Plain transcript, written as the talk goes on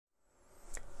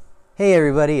Hey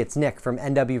everybody, it's Nick from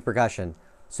N.W.PERCUSSION.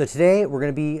 So today we're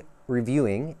going to be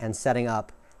reviewing and setting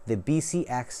up the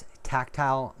BCX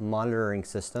tactile monitoring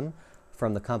system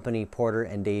from the company Porter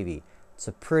and Davies. It's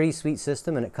a pretty sweet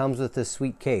system and it comes with this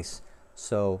sweet case.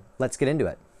 So let's get into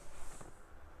it.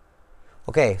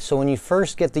 Okay, so when you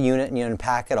first get the unit and you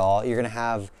unpack it all, you're going to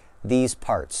have these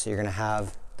parts. You're going to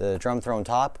have the drum throne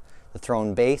top, the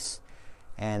throne base,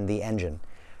 and the engine.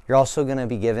 You're also going to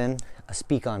be given a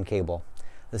speak-on cable.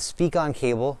 The speak-on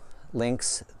cable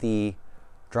links the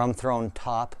drum throne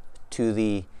top to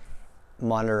the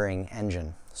monitoring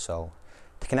engine. So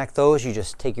to connect those, you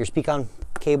just take your speak-on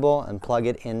cable and plug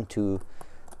it into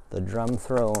the drum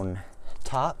throne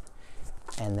top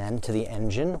and then to the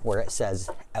engine where it says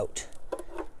out.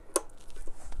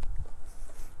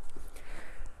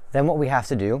 Then what we have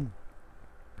to do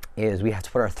is we have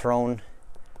to put our throne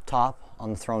top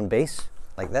on the throne base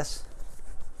like this.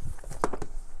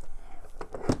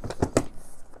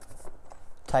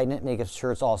 Tighten it, make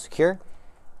sure it's all secure.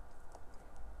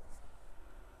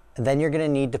 And then you're going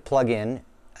to need to plug in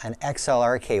an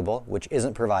XLR cable, which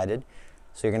isn't provided.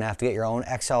 So you're going to have to get your own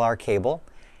XLR cable,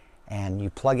 and you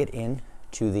plug it in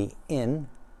to the input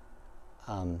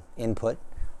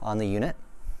on the unit.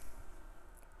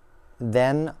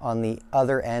 Then on the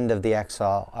other end of the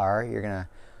XLR, you're going to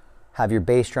have your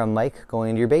bass drum mic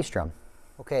going into your bass drum.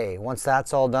 Okay, once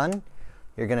that's all done,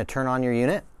 you're going to turn on your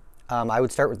unit. I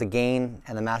would start with the gain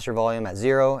and the master volume at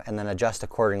 0 and then adjust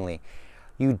accordingly.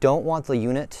 You don't want the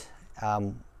unit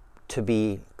to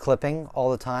be clipping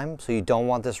all the time, so you don't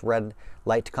want this red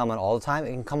light to come on all the time.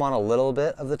 It can come on a little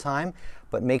bit of the time,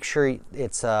 but make sure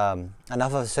it's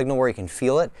enough of a signal where you can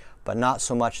feel it, but not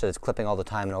so much that it's clipping all the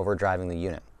time and overdriving the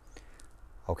unit.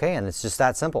 Okay, and it's just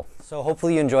that simple. So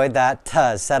hopefully you enjoyed that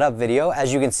setup video.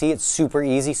 As you can see, it's super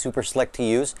easy, super slick to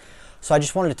use. So I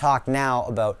just wanted to talk now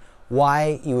about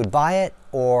why you would buy it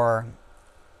or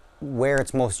where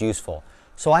it's most useful.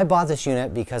 So I bought this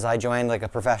unit because I joined like a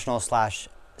professional slash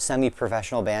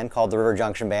semi-professional band called the River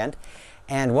Junction Band.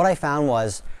 And what I found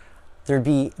was there'd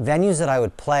be venues that I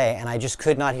would play and I just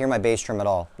could not hear my bass drum at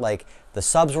all. Like the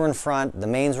subs were in front, the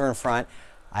mains were in front.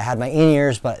 I had my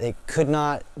in-ears, but they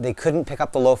couldn't pick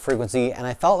up the low frequency, and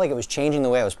I felt like it was changing the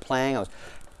way I was playing.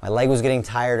 My leg was getting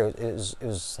tired.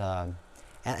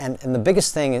 And the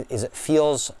biggest thing is it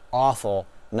feels awful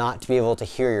not to be able to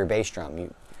hear your bass drum. You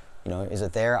know, is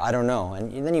it there? I don't know.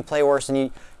 And then you play worse, and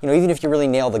you know, even if you really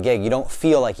nail the gig, you don't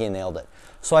feel like you nailed it.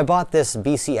 So I bought this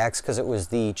BCX because it was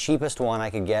the cheapest one I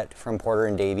could get from Porter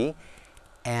and Davies,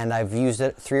 and I've used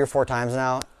it 3 or 4 times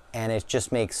now. And it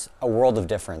just makes a world of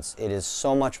difference. It is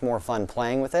so much more fun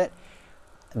playing with it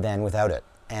than without it.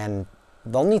 And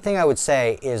the only thing I would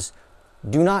say is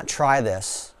do not try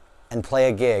this and play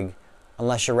a gig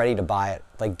unless you're ready to buy it.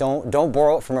 Like don't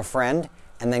borrow it from a friend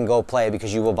and then go play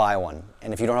because you will buy one.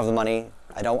 And if you don't have the money,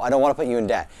 I don't want to put you in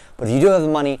debt. But if you do have the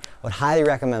money, I would highly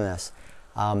recommend this.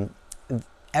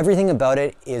 Everything about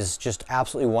it is just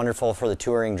absolutely wonderful for the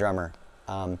touring drummer.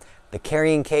 The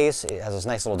carrying case, it has this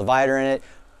nice little divider in it.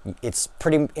 It's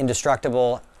pretty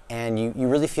indestructible, and you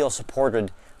really feel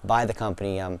supported by the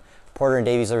company. Porter and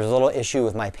Davies, there was a little issue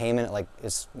with my payment, like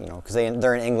it's, you know, because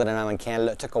they're in England and I'm in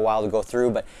Canada. It took a while to go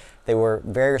through, but they were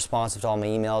very responsive to all my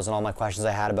emails and all my questions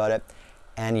I had about it.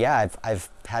 And yeah, I've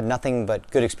had nothing but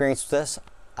good experience with this.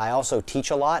 I also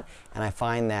teach a lot, and I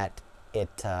find that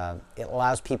it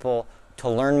allows people to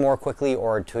learn more quickly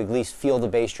or to at least feel the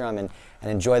bass drum and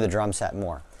enjoy the drum set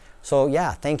more. So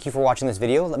yeah, thank you for watching this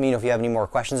video. Let me know if you have any more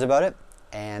questions about it,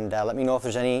 and let me know if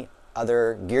there's any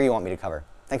other gear you want me to cover.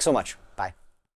 Thanks so much.